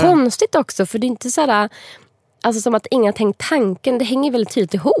det är så konstigt också. För det är inte sådär... Alltså som att ingen tänkt tanken. Det hänger väldigt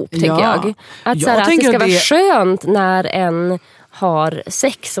tydligt ihop, tycker jag. Att, att det ska vara skönt när en har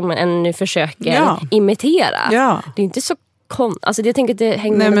sex som en nu försöker imitera. Ja. Det är inte så alltså jag tänker att det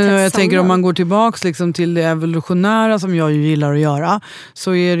hänger Nej, men jag samman. tänker om man går tillbaks liksom till det evolutionära som jag ju gillar att göra,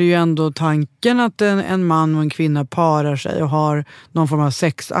 så är det ju ändå tanken att en man och en kvinna parar sig och har någon form av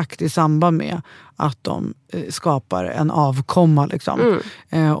sexakt i samband med att de skapar en avkomma liksom.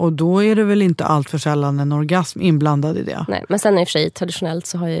 Och då är det väl inte allt för sällan en orgasm inblandad i det. Nej, men sen i och för sig traditionellt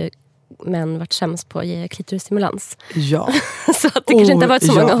så har ju män varit sämst på att ge klitorisstimulans. Ja. Så att det kanske inte har varit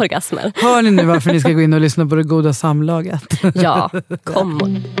så många orgasmer. Hör ni nu varför ni ska gå in och lyssna på det goda samlaget? Ja,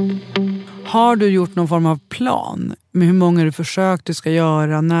 kom. Har du gjort någon form av plan med hur många du försökt du ska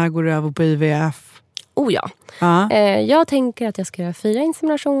göra? När går du över på IVF? Oh ja. Jag tänker att jag ska göra 4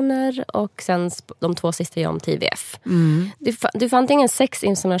 inseminationer och sen de 2 sista gör om till IVF. Du får antingen 6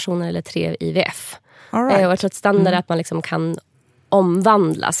 inseminationer eller 3 IVF. All right. Och jag tror att standard är att man liksom kan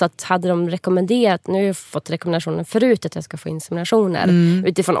omvandla. Så att hade de rekommenderat, nu har jag fått rekommendationen förut att jag ska få inseminationer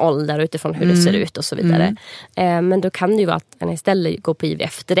utifrån ålder och utifrån hur det ser ut och så vidare. Men då kan det ju vara att en istället går på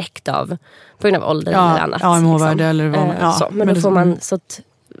IVF direkt på grund av ålder eller annat. Ja, AMH-värde eller vad man... så, men då får man så att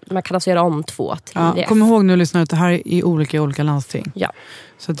man kan alltså göra om 2 till IVF. Kom ihåg nu lyssnare att det här är i olika landsting. Ja.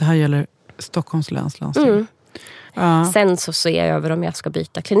 Så att det här gäller Stockholms läns landsting. Sen så ser jag över om jag ska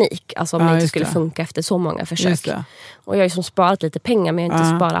byta klinik. Alltså om det inte skulle funka efter så många försök. Och jag har ju som sparat lite pengar, men jag har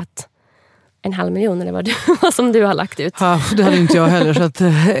inte sparat 500 000 eller vad som du har lagt ut. Ja, det hade inte jag heller. Så att,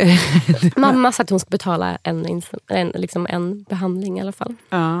 mamma sa att hon ska betala en behandling i alla fall.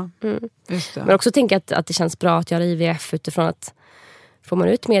 Ja, just det. Men också tänker att det känns bra att göra IVF utifrån att får man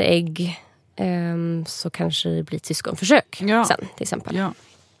ut mer ägg så kanske det blir ett syskonförsök sen till exempel. Ja.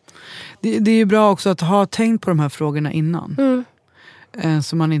 Det är ju bra också att ha tänkt på de här frågorna innan.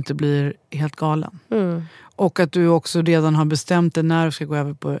 Så man inte blir helt galen. Och att du också redan har bestämt dig när du ska gå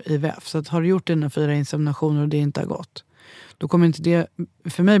över på IVF. Så att har du gjort dina 4 inseminationer och det inte har gått, då kommer inte det...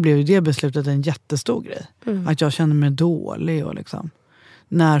 För mig blev det beslutet en jättestor grej. Att jag kände mig dålig och liksom...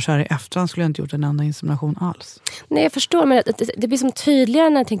 När så här i efterhand skulle jag inte gjort en enda insemination alls. Nej, jag förstår, men det blir som tydligare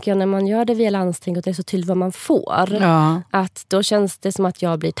när man gör det via landsting och det är så tydligt vad man får. Ja. Att då känns det som att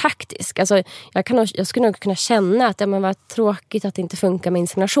jag blir taktisk. Alltså, jag skulle nog kunna känna att men vad tråkigt att det inte funkar med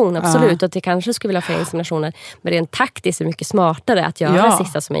insemination. Absolut, att jag kanske skulle vilja få inseminationer. Men rent taktiskt är det mycket smartare att göra det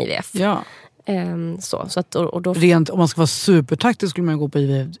sista som IVF. Ja. Så att, och då... Rent, om man ska vara supertaktisk skulle man gå på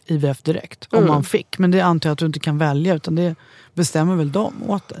IVF direkt. Om man fick. Men det antar jag att du inte kan välja, utan det bestämmer väl de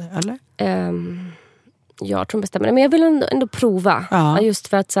åt dig, eller? Jag tror de bestämmer det. Men jag vill ändå prova. Ja. Just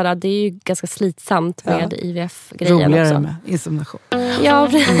för att såhär, det är ju ganska slitsamt med IVF-grejen också. Roligare med insemination. Ja.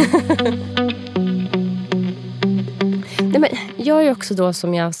 Nej, men jag är ju också då,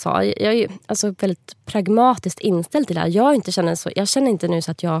 som jag sa, jag är ju alltså väldigt pragmatiskt inställd till det här. Jag känner inte nu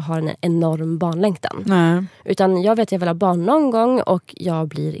så att jag har en enorm barnlängtan. Nej. Utan jag vet att jag vill ha barn någon gång och jag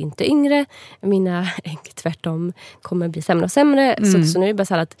blir inte yngre. Mina ägg tvärtom kommer bli sämre och sämre. Så nu är det bara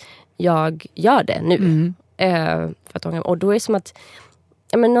så här att jag gör det nu. Och då är det som att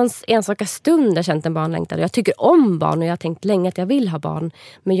någon enstaka stund har jag känt en barnlängtan. Jag tycker om barn och jag har tänkt länge att jag vill ha barn.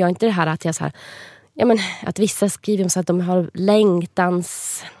 Men jag är inte det här att jag så här... att vissa skriver om så att de har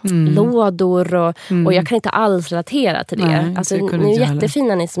längtanslådor och jag kan inte alls relatera till det. Nej, alltså, ni är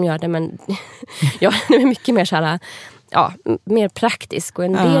jättefina ni som gör det, men jag är mycket mer så här, mer praktisk. Och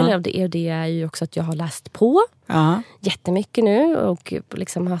en del av det är ju också att jag har läst på jättemycket nu och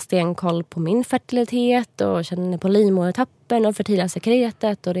liksom har stenkoll på min fertilitet och känner på livmodertappen och fertila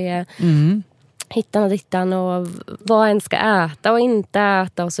sekretet och det är hittan och dittan och vad en ska äta och inte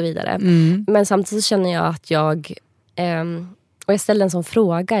äta och så vidare. Men samtidigt så känner jag att och jag ställde en sån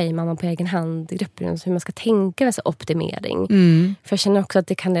fråga i Mamma på egen hand-gruppen hur man ska tänka med sig optimering. För jag känner också att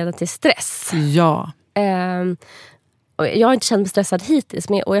det kan leda till stress. Ja. Och jag har inte känt mig stressad hittills,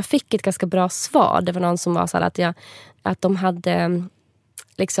 och jag fick ett ganska bra svar. Det var någon som var så här att de hade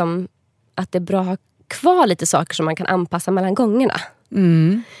liksom att det är bra att ha kvar lite saker som man kan anpassa mellan gångerna.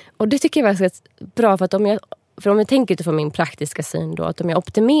 Och det tycker jag var ganska bra, för att om jag tänker utifrån min praktiska syn då, att om jag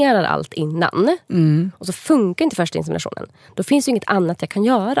optimerar allt innan och så funkar inte första inseminationen, då finns ju inget annat jag kan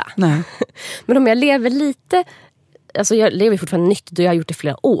göra. Nej. Men om jag lever lite, alltså jag lever fortfarande nytt och jag har gjort det i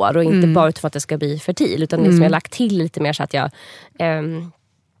flera år och inte bara utifrån att jag ska bli fertil, utan liksom jag har lagt till lite mer så att jag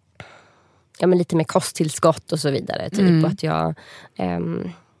lite mer kosttillskott och så vidare typ, och att jag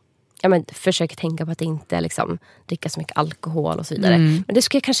försöker tänka på att inte liksom dricka så mycket alkohol och så vidare. Men det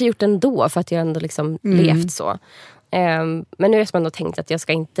skulle jag kanske gjort ändå, för att jag ändå liksom levt så. Men nu har jag ändå tänkt att jag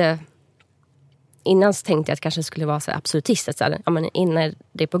ska inte... Innan så tänkte jag att det kanske skulle vara så absolutist. Att så här, innan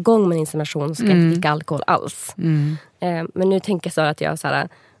det är på gång med en insemination så ska jag inte dricka alkohol alls. Men nu tänker jag så att jag så här,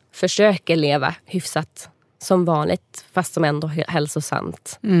 försöker leva hyfsat som vanligt, fast som ändå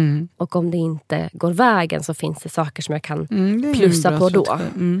hälsosamt. Och om det inte går vägen så finns det saker som jag kan plussa på då.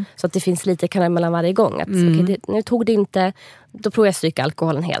 Så att det finns lite kanal mellan varje gång. Att, nu tog det inte, då provar jag stryka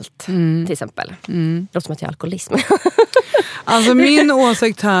alkoholen helt, till exempel. Det låter som att jag har alkoholism. Alltså min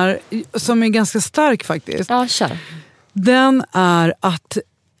åsikt här, som är ganska stark faktiskt. Ja, kör. Den är att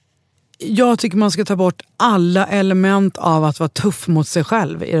jag tycker man ska ta bort alla element av att vara tuff mot sig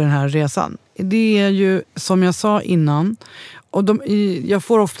själv i den här resan. Det är ju, som jag sa innan, och jag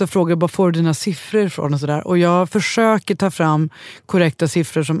får ofta frågor, bara får du dina siffror ifrån och sådär. Och jag försöker ta fram korrekta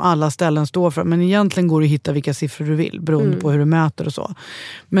siffror som alla ställen står för. Men egentligen går det att hitta vilka siffror du vill, beroende på hur du mäter och så.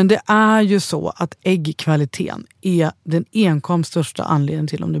 Men det är ju så att äggkvaliteten är den enkom största anledningen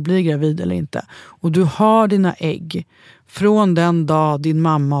till om du blir gravid eller inte. Och du har dina ägg från den dag din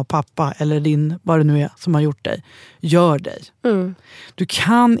mamma och pappa eller din, vad det nu är som har gjort dig, gör dig. Du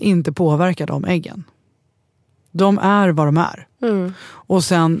kan inte påverka de äggen. De är vad de är. Och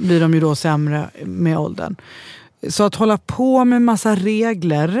sen blir de ju då sämre med åldern. Så att hålla på med massa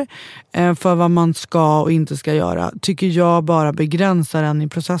regler för vad man ska och inte ska göra tycker jag bara begränsar en i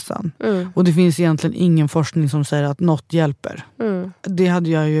processen. Och det finns egentligen ingen forskning som säger att något hjälper. Det hade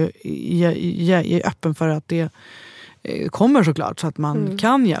jag ju är öppen för att det kommer såklart så att man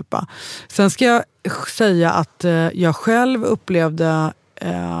kan hjälpa. Sen ska jag säga att jag själv upplevde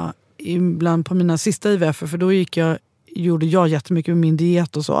ibland på mina sista IVF, för då gjorde jag jättemycket med min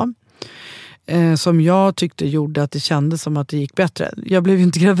diet och så. Som jag tyckte gjorde att det kändes som att det gick bättre. Jag blev ju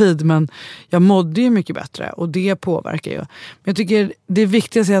inte gravid, men jag mådde ju mycket bättre och det påverkar ju. Men jag tycker det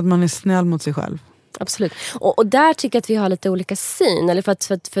viktigaste är att man är snäll mot sig själv. Absolut. Och där tycker jag att vi har lite olika syn. Eller för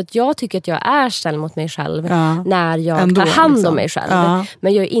att jag tycker att jag är snäll mot mig själv när jag ändå, tar hand om mig själv.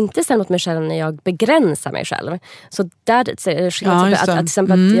 Men jag är inte snäll mot mig själv när jag begränsar mig själv. Så där att till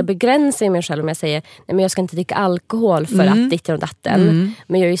exempel att jag begränsar mig själv om jag säger nej, men jag ska inte dricka alkohol för att ditten och datten.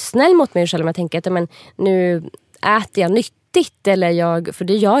 Men jag är snäll mot mig själv om jag tänker att men, nu äter jag nytt. Eller för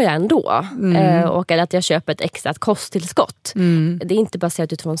det gör jag ändå. Och att jag köper ett extra kosttillskott. Det är inte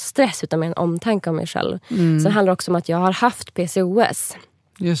baserat utifrån stress utan med en omtanke om mig själv. Sen handlar det också om att jag har haft PCOS.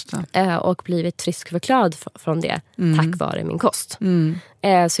 Just det. Och blivit friskförklarad från det tack vare min kost.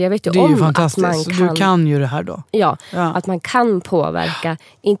 Så jag vet ju det är om ju fantastiskt. att man kan... Du kan ju det här då. Ja, att man kan påverka,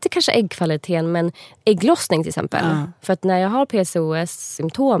 inte kanske äggkvaliteten men ägglossning till exempel. För att när jag har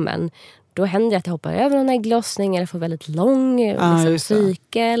PCOS-symptomen då händer det att jag hoppar över en ägglossning eller får väldigt lång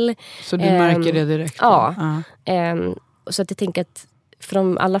cykel. Så du märker det direkt? Ja. Så att jag tänker att för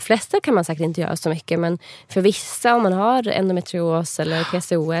de allra flesta kan man säkert inte göra så mycket. Men för vissa, om man har endometrios eller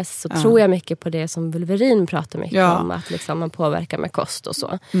PCOS så tror jag mycket på det som Vulverin pratar mycket om. Att liksom man påverkar med kost och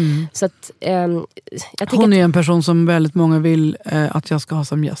så. Så att, jag hon är en person som väldigt många vill att jag ska ha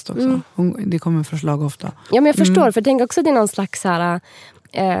som gäst också. Det kommer förslag ofta. Ja, men jag förstår. För jag tänker också att det är någon slags här...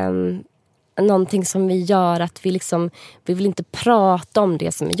 någonting som vi gör att vi vill inte prata om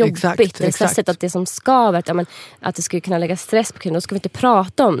det som är jobbigt. Exakt. Att det som skaver, att det skulle kunna lägga stress på kvinnor, då ska vi inte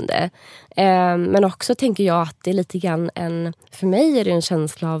prata om det. Men också tänker jag att det är lite grann för mig är det en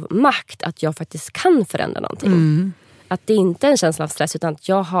känsla av makt att jag faktiskt kan förändra någonting. Att det inte är en känsla av stress utan att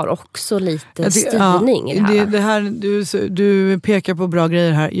jag har också lite styrning i det här. Du pekar på bra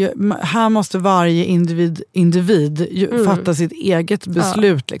grejer här. Här måste varje individ fatta sitt eget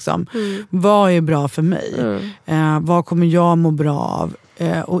beslut. Liksom. Vad är bra för mig? Vad kommer jag må bra av?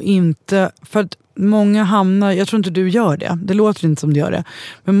 Och inte... För att många hamnar, jag tror inte du gör det låter inte som du gör det,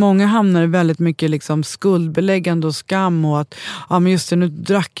 men många hamnar i väldigt mycket liksom skuldbeläggande och skam och att men just det, nu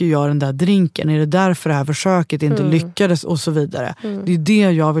drack ju jag den där drinken, är det därför det här försöket inte lyckades och så vidare. Det är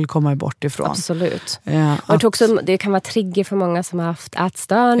det jag vill komma bort ifrån. Absolut. Och jag tror också det kan vara trigger för många som har haft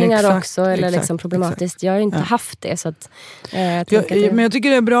ätstörningar också eller liksom problematiskt. Jag har inte haft det så att men jag tycker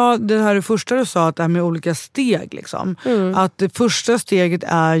det är bra det här det första du sa, att det här med olika steg liksom. Att det första steget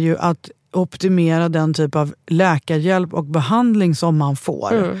är ju att optimera den typ av läkarhjälp och behandling som man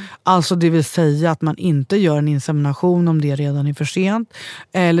får. Alltså det vill säga att man inte gör en insemination om det redan är för sent.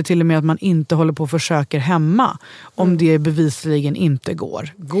 Eller till och med att man inte håller på och försöker hemma om det bevisligen inte går.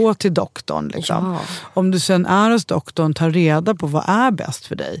 Gå till doktorn liksom. Om du sen är hos doktorn, ta reda på vad är bäst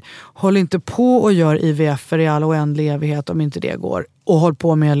för dig. Håll inte på och gör IVF i all oändlig evighet om inte det går. Och håll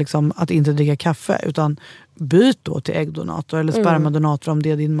på med liksom att inte dricka kaffe utan byt då till äggdonator eller spermadonator om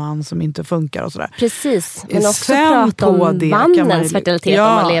det är din man som inte funkar och sådär. Precis, men också sen prata om mannens fertilitet om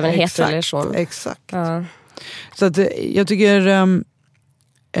man lever en heterorelation. Exakt. Så att jag tycker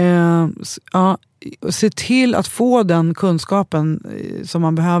se till att få den kunskapen som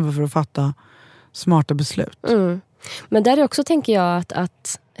man behöver för att fatta smarta beslut. Men där är också tänker jag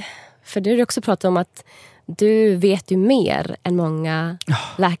att för det är också pratat om att du vet ju mer än många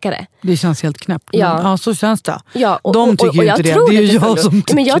läkare. Det känns helt knäppt. Ja, så känns det. Ja, de tycker ju inte det. Det är ju jag som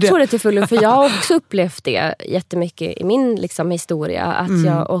tycker men jag det. tror det till fullo, för jag har också upplevt det jättemycket i min liksom, historia.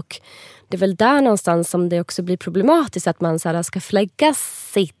 Att och det är väl där någonstans som det också blir problematiskt, att man så här, ska flägga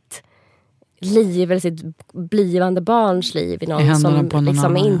sitt liv eller sitt blivande barns liv i någon som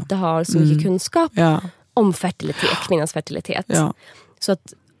liksom inte har så mycket kunskap om fertilitet, kvinnans fertilitet. Ja. Så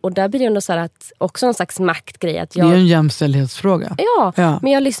att, och där blir det ändå så här att också en slags maktgrej. Att jag, det är en jämställdhetsfråga. Ja,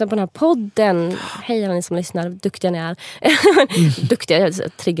 men jag lyssnar på den här podden. Hej alla ni som lyssnar, duktiga ni är. Duktiga,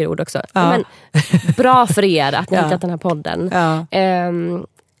 triggerord också. Ja. Men bra för er att ni har hittat den här podden. Ja.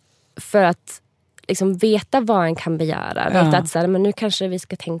 För att liksom veta vad en kan begära. Veta att så här, men nu kanske vi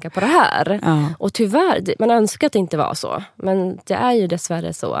ska tänka på det här. Ja. Och tyvärr, man önskar att det inte var så. Men det är ju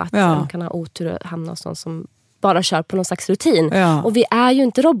dessvärre så att man kan ha otur och hamna hos någon som bara kör på någon slags rutin. Ja. Och vi är ju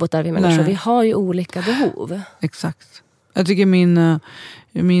inte robotar, vi människor. Nej. Vi har ju olika behov. Exakt. Jag tycker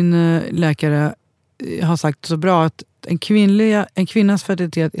min läkare har sagt så bra att en kvinnas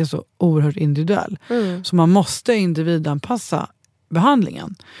fertilitet är så oerhört individuell. Så man måste individanpassa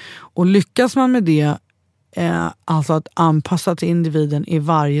behandlingen. Och lyckas man med det, alltså att anpassa till individen i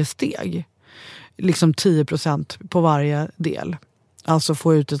varje steg, liksom 10% på varje del, alltså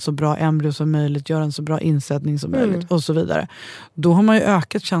få ut ett så bra embryo som möjligt, göra en så bra insättning som möjligt och så vidare, då har man ju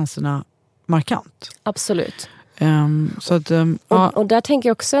ökat chanserna markant. Absolut. Så att, och där tänker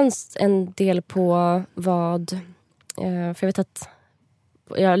jag också en del på vad, för jag vet att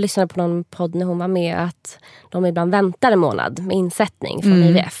jag lyssnade på någon podd när hon var med, att de ibland väntar en månad med insättning från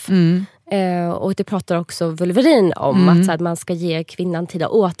IVF. Och det pratar också Vulverin om, att så här, man ska ge kvinnan tid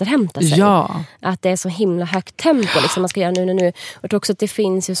att återhämta sig. Ja. Att det är så himla högt tempo, liksom, man ska göra nu. Och jag tror också att det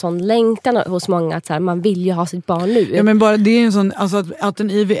finns ju sån längtan hos många att så här, man vill ju ha sitt barn nu. Ja, men bara det är en sån, alltså att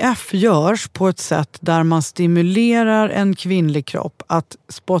en IVF görs på ett sätt där man stimulerar en kvinnlig kropp att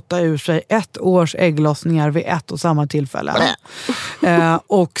spotta ur sig 1 års ägglossningar vid ett och samma tillfälle.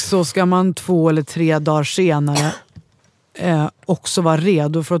 Och så ska man 2 eller 3 dagar senare också vara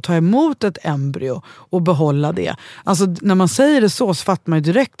redo för att ta emot ett embryo och behålla det. Alltså när man säger det så fattar man ju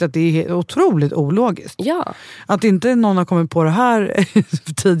direkt att det är otroligt ologiskt. Ja. Att inte någon har kommit på det här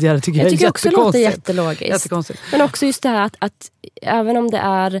tidigare tycker jag är jättekonstigt. Jag tycker också det låter jättelogiskt. Men också just det här att även om det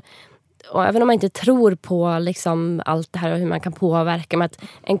är, och även om man inte tror på liksom allt det här och hur man kan påverka, men att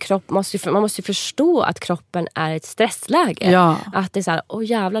en kropp man måste ju förstå att kroppen är ett stressläge. Ja. Att det är så här, åh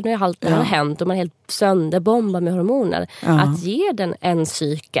jävlar, nu har allt det här hänt och man är helt sönderbombad med hormoner. Ja. Att ge den en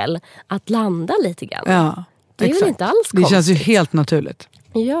cykel att landa lite grann. Ja, det är väl inte alls konstigt. Det känns ju helt naturligt.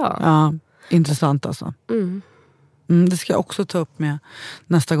 Ja. Intressant alltså. Det ska jag också ta upp med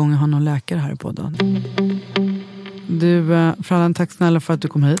nästa gång jag har någon läkare här i podden. Du, Frallan, tack snälla för att du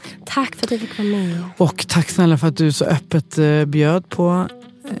kom hit. Tack för att du fick vara med. Och tack snälla för att du så öppet bjöd på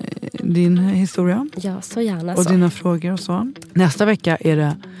din historia. Ja, så gärna och så. Dina frågor och så. Nästa vecka är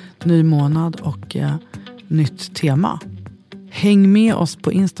det ny månad och nytt tema. Häng med oss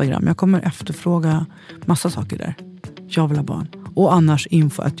på Instagram. Jag kommer efterfråga massa saker där. Jag vill ha barn. Och annars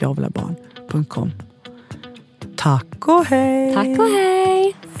info@javvillabarn.com. Tack och hej. Tack och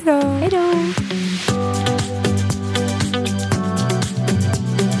hej. Hejdå. Hejdå.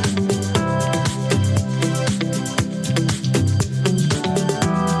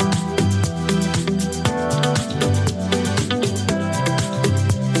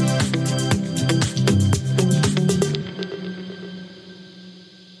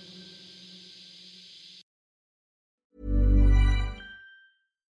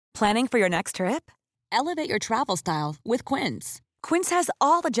 Planning for your next trip? Elevate your travel style with Quince. Quince has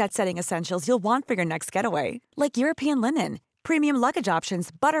all the jet-setting essentials you'll want for your next getaway, like European linen, premium luggage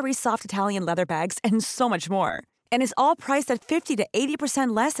options, buttery soft Italian leather bags, and so much more. And is all priced at 50 to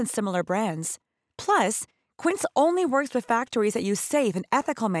 80% less than similar brands. Plus, Quince only works with factories that use safe and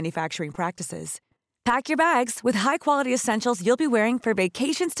ethical manufacturing practices. Pack your bags with high-quality essentials you'll be wearing for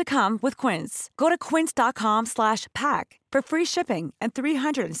vacations to come with Quince. Go to quince.com/pack for free shipping and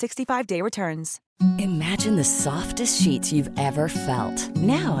 365-day returns. Imagine the softest sheets you've ever felt.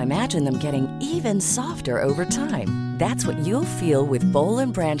 Now imagine them getting even softer over time. That's what you'll feel with Boll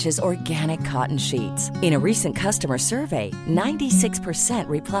 & Branch's organic cotton sheets. In a recent customer survey, 96%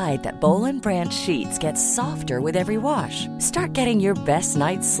 replied that Boll & Branch sheets get softer with every wash. Start getting your best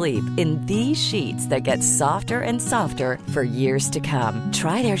night's sleep in these sheets that get softer and softer for years to come.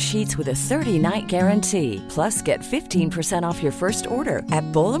 Try their sheets with a 30-night guarantee. Plus, get 15% off your first order at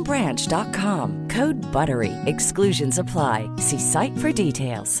bollandbranch.com. Code BUTTERY. Exclusions apply. See site for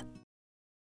details.